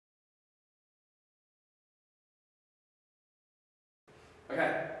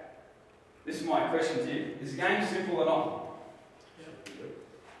Okay, this is my question to you. Is the game simple or not?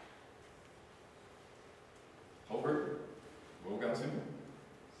 Whole group? We're all going simple?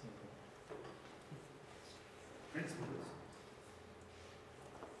 Principles.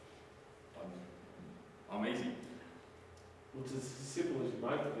 I'm easy. Well, it's as simple as you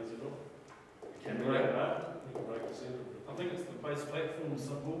make it, is it not? Can You we make do it up, you can make it simple. I think it's the base platform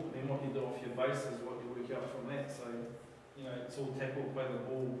simple, and then what you do off your base is what you work out from that. So, you know, it's all tackle, play the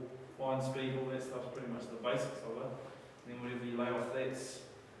ball, find speed, all that stuff's pretty much the basics of it. And then whatever you lay off, that's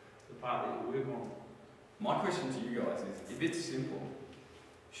the part that you work on. My question to you guys is, if it's simple,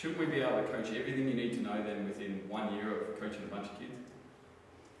 shouldn't we be able to coach everything you need to know then within 1 year of coaching a bunch of kids?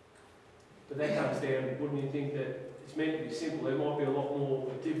 But that comes down, wouldn't you think that it's meant to be simple? There might be a lot more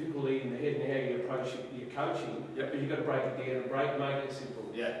difficulty in the head and how you approach your coaching, Yep. but you've got to break it down and make it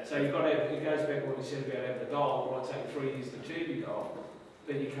simple. Yeah. So you've got to have, it goes back to what you said about having a goal. It might take 3 years to achieve your goal,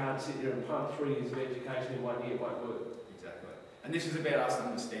 but you can't sit there and pump 3 years of education in 1 year, it won't work. Exactly. And this is about us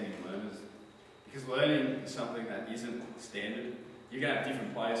understanding learners. Because learning is something that isn't standard. You're going to have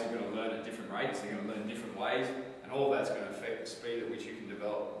different players who are going to learn at different rates, they're going to learn different ways, and all of that's going to affect the speed at which you can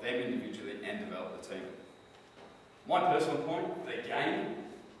develop them individually and develop the team. My personal point, the game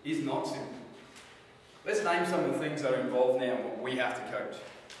is not simple. Let's name some of the things that are involved now in what we have to coach.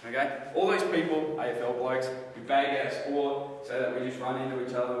 Okay? All those people, AFL blokes, who bag out sport so that we just run into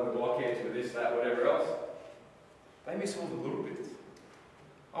each other with blockheads, with this, that, whatever else, they miss all the little bits.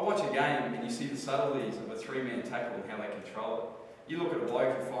 I watch a game and you see the subtleties of a three-man tackle and how they control it. You look at a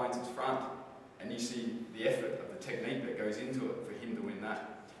bloke who finds his front and you see the effort of the technique that goes into it for him to win that.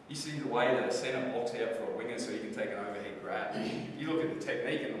 You see the way that a centre blocks out for a winger so he can take an overhead grab. You look at the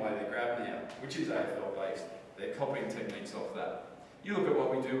technique and the way they grab now, which is AFL based. They're copying techniques off that. You look at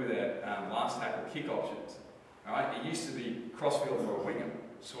what we do with our last tackle kick options. Right? It used to be crossfield for a winger.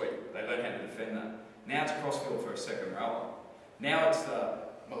 Sweet. They learn how to defend that. Now it's crossfield for a second rower. Now it's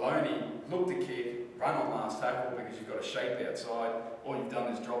Maloney, look to kick, run on last tackle because you've got a shape outside. All you've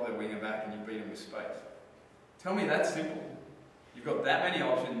done is drop their winger back and you beat them with space. Tell me that's simple. You've got that many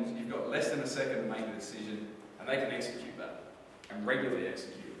options, you've got less than a second to make a decision, and they can execute that, and regularly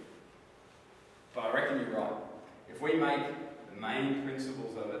execute it. But I reckon you're right. If we make the main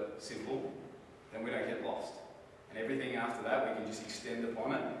principles of it simple, then we don't get lost. And everything after that, we can just extend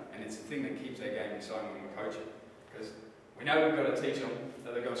upon it, and it's the thing that keeps our game exciting when we're coaching. Because we know we've got to teach them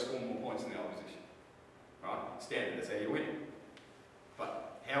that they've got to score more points than the opposition. Right? Standard, that's how you win.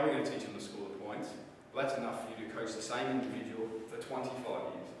 But how are we going to teach them to score the points? Well, that's enough for you to coach the same individual for 25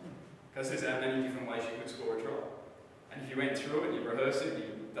 years. Because there's that many different ways you could score a try. And if you went through it, you rehearse it, he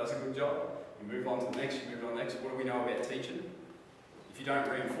does a good job, you move on to the next, you move on to the next. What do we know about teaching? If you don't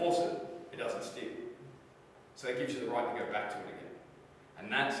reinforce it, it doesn't stick. So that gives you the right to go back to it again.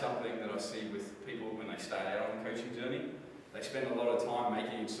 And that's something that I see with people when they start out on the coaching journey. They spend a lot of time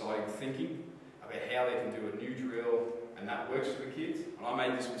making exciting thinking about how they can do a new drill, and that works for the kids. And I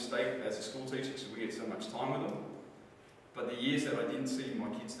made this mistake as a school teacher because we get so much time with them. But the years that I didn't see my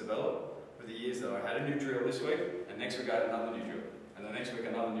kids develop were the years that I had a new drill this week, and next week I had another new drill, and the next week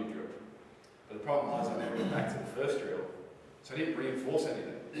another new drill. But the problem was I never went back to the first drill, so I didn't reinforce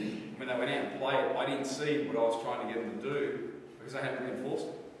anything. When they went out and played, I didn't see what I was trying to get them to do because I hadn't reinforced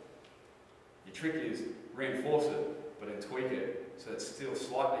it. Your trick is reinforce it, but then tweak it so it's still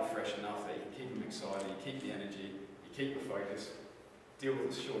slightly fresh enough that you keep them excited, you keep the energy, you keep the focus, deal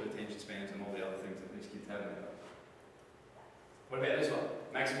with the short attention spans and all the other things that these kids have in their life. What about this one?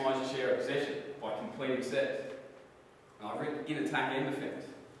 Maximise your share of possession by completing sets. And I've written in attack and defence.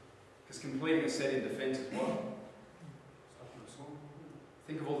 Because completing a set in defence is what?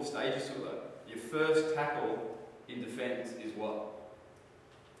 Think of all the stages to that. Your first tackle in defence is what?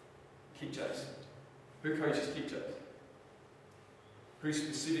 Kick chase. Who coaches kick chase? Who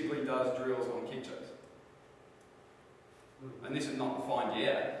specifically does drills on kick chase? And this is not to find you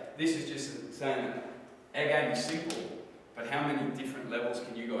out. This is just saying that our game is simple, but how many different levels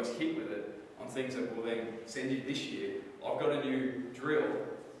can you guys hit with it on things that will then send you this year? I've got a new drill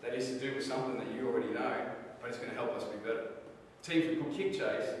that is to do with something that you already know, but it's going to help us be better. Teams with good kick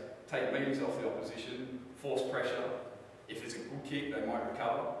chase take meetings off the opposition, force pressure. If it's a good kick, they might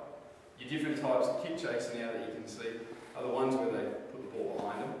recover. Your different types of kick chase now that you can see are the ones where they put the ball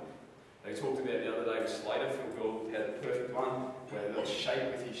behind them. They talked about the other day with Slater, Phil Gould had the perfect one, where they'll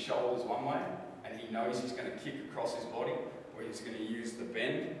shape with his shoulders one way, and he knows he's going to kick across his body, where he's going to use the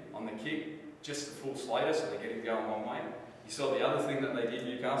bend on the kick, just the full Slater, so they get him going one way. You saw the other thing that they did,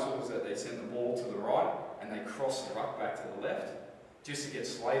 Newcastle, was that they sent the ball to the right, and they crossed the ruck back to the left, just to get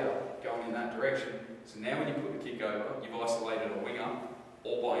Slater going in that direction. So now when you put the kick over, you've isolated a winger,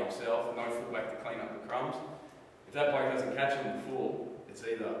 all by himself, no fullback to clean up the crumbs. If that bloke doesn't catch on the full, it's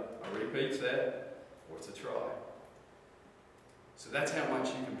either a repeat set or it's a try. So that's how much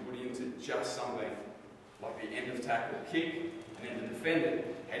you can put into just something like the end of tackle kick, and then to defend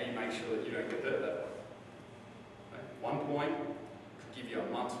it, how do you make sure that you don't get hurt that way? Okay? 1 point could give you a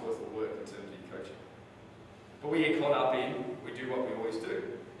month's worth of work in terms of your coaching. But we get caught up in, we do what we always do.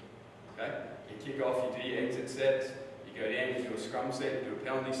 Okay? You kick off, you do your exit sets, you go down, you do a scrum set, you do a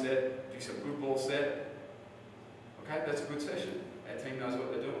penalty set, do some good ball set. Okay, that's a good session. Our team knows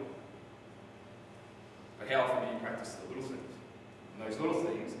what they're doing. But how often do you practice the little things? And those little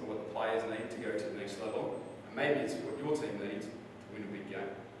things are what the players need to go to the next level, and maybe it's what your team needs to win a big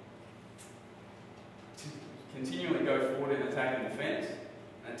game. To continually go forward in attack and defence,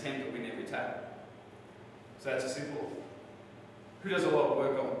 and attempt to win every tackle. So that's a simple one. Who does a lot of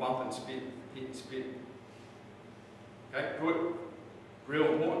work on bump and spin, hit and spin? Okay, good.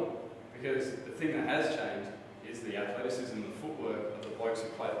 Real important, because the thing that has changed is the athleticism and the footwork of the blokes who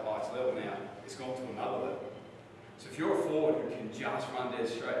play at the highest level now. It's gone to another level. So if you're a forward who can just run dead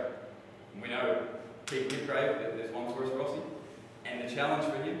straight, and we know Pete Whitgrave, there's one for us, Rossi, and the challenge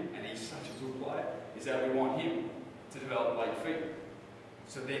for him, and he's such a good player, is that we want him to develop late feet.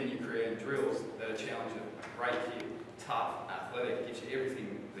 So then you create drills that are challenging, great kick, tough, athletic, gives you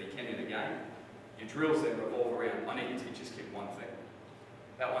everything that you can in a game. Your drills then revolve around, I need to teach this kid one thing.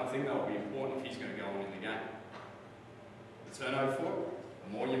 That one thing though will be important if he's going to go on in the game. The turnover for it,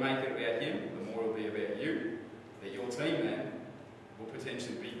 the more you make it about him, the more it'll be about you. That your team then will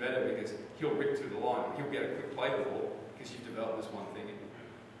potentially be better because he'll rip through the line, he'll get a quick play the ball because you've developed this one thing in him.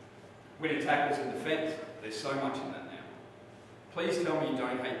 Winning tackles in defence, there's so much in that now. Please tell me you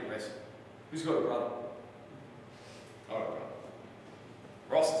don't hate the wrestling. Who's got a brother? I've got a brother.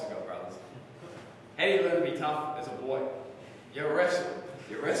 Ross has got brothers. How do you learn to be tough as a boy? You wrestle.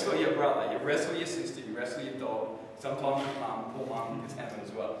 You wrestle your brother, you wrestle your sister, you wrestle your dog. Sometimes your mum, poor mum, gets hammered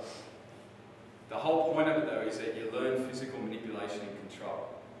as well. The whole point of it though is that you learn physical manipulation and control.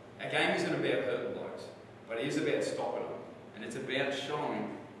 Our game isn't about hurting blokes, but it is about stopping them. And it's about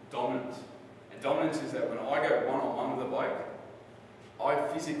showing dominance. And dominance is that when I go one-on-one with a bloke, I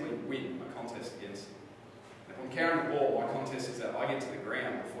physically win a contest against him. If I'm carrying the ball, my contest is that I get to the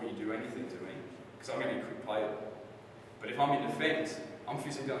ground before you do anything to me, because I'm going to be a quick player. But if I'm in defence, I'm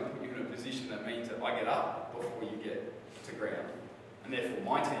physically going to put you in a position that means that I get up before you get to ground. And therefore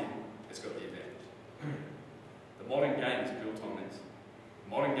my team has got the advantage. The modern game is built on this.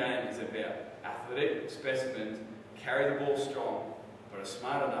 The modern game is about athletic specimens, carry the ball strong, but are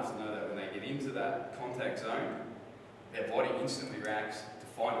smart enough to know that when they get into that contact zone, their body instantly reacts to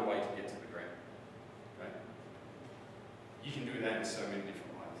find a way to get to the ground. Okay? You can do that in so many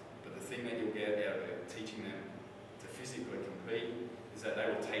different ways, but the thing that you'll get out of it, teaching them to physically compete, is that they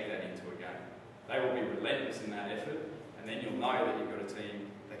will take that into a game. They will be relentless in that effort, and then you'll know that you've got a team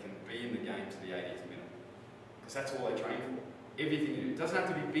that can be in the game to the 80th minute. Because that's all they train for. Everything you do. It doesn't have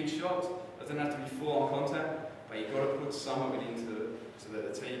to be big shots, doesn't have to be full-on contact, but you've got to put some of it into it so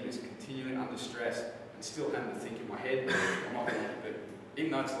that the team is continually under stress and still having to think in my head, I'm not going to let it.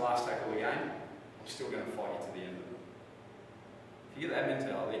 Even though it's the last tackle of the game, I'm still going to fight you to the end of it. If you get that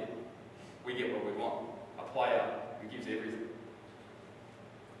mentality, we get what we want. A player who gives everything.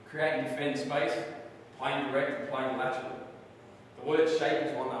 Creating defence space, playing direct and playing lateral. The word shape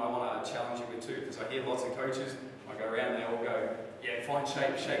is one that I want to challenge you with too, because I hear lots of coaches, I go around, they all go, yeah, find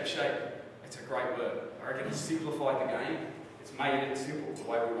shape, shape, shape. It's a great word. I reckon it's simplified the game. It's made it simple the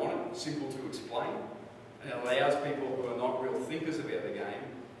way we want it, simple to explain. And it allows people who are not real thinkers about the game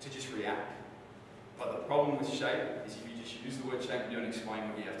to just react. But the problem with shape is if you just use the word shape and don't explain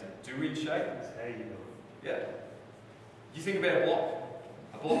what you have to do in shape. That's how you do it. Yeah. You think about a block.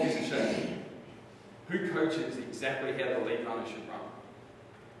 A block is a shape. Who coaches exactly how the lead runner should run?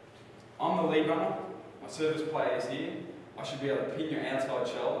 I'm the lead runner. My service player is here. I should be able to pin your outside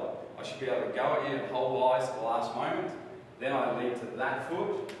shoulder. I should be able to go at you and hold eyes at the last moment. Then I lead to that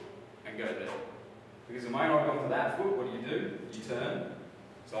foot and go there. Because the moment I've gone to that foot, what do? You turn.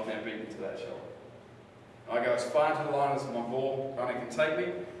 So I'm now beaten to that shoulder. I go as far to the line as my ball runner can take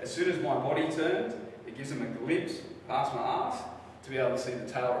me. As soon as my body turns, it gives them a glimpse past my arse to be able to see the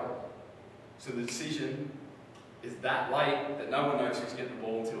tail run. So the decision is that late that no one knows who's getting the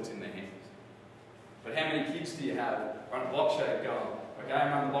ball until it's in their hands. But how many kids do you have run a block shake going, okay,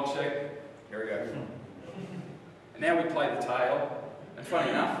 run the block shake, here we go. And now we play the tail, and funny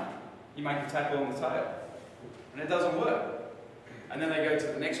enough, you make a tackle on the tail. And it doesn't work. And then they go to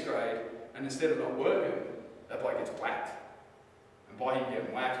the next grade, and instead of not working, that bloke gets whacked. And by him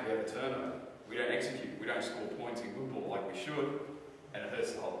getting whacked, we have a turnover. We don't execute, we don't score points in good ball like we should. and it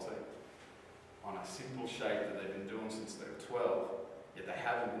hurts the whole team. On a simple shape that they've been doing since they were 12, yet they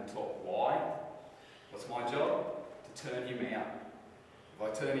haven't been taught why. What's my job? To turn him out. If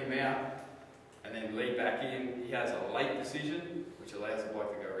I turn him out and then lead back in, he has a late decision, which allows the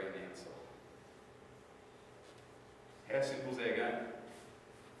bloke to go around the outside. How simple is our game?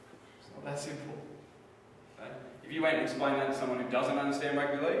 It's not that simple. Okay? If you went and explained that to someone who doesn't understand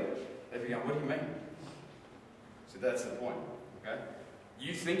rugby league, they'd be going, what do you mean? So that's the point. Okay?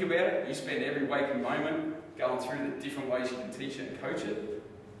 You think about it, you spend every waking moment going through the different ways you can teach it and coach it,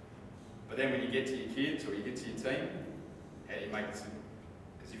 but then when you get to your kids or you get to your team, how do you make it simple?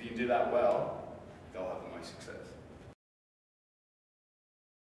 Because if you can do that well, they'll have the most success.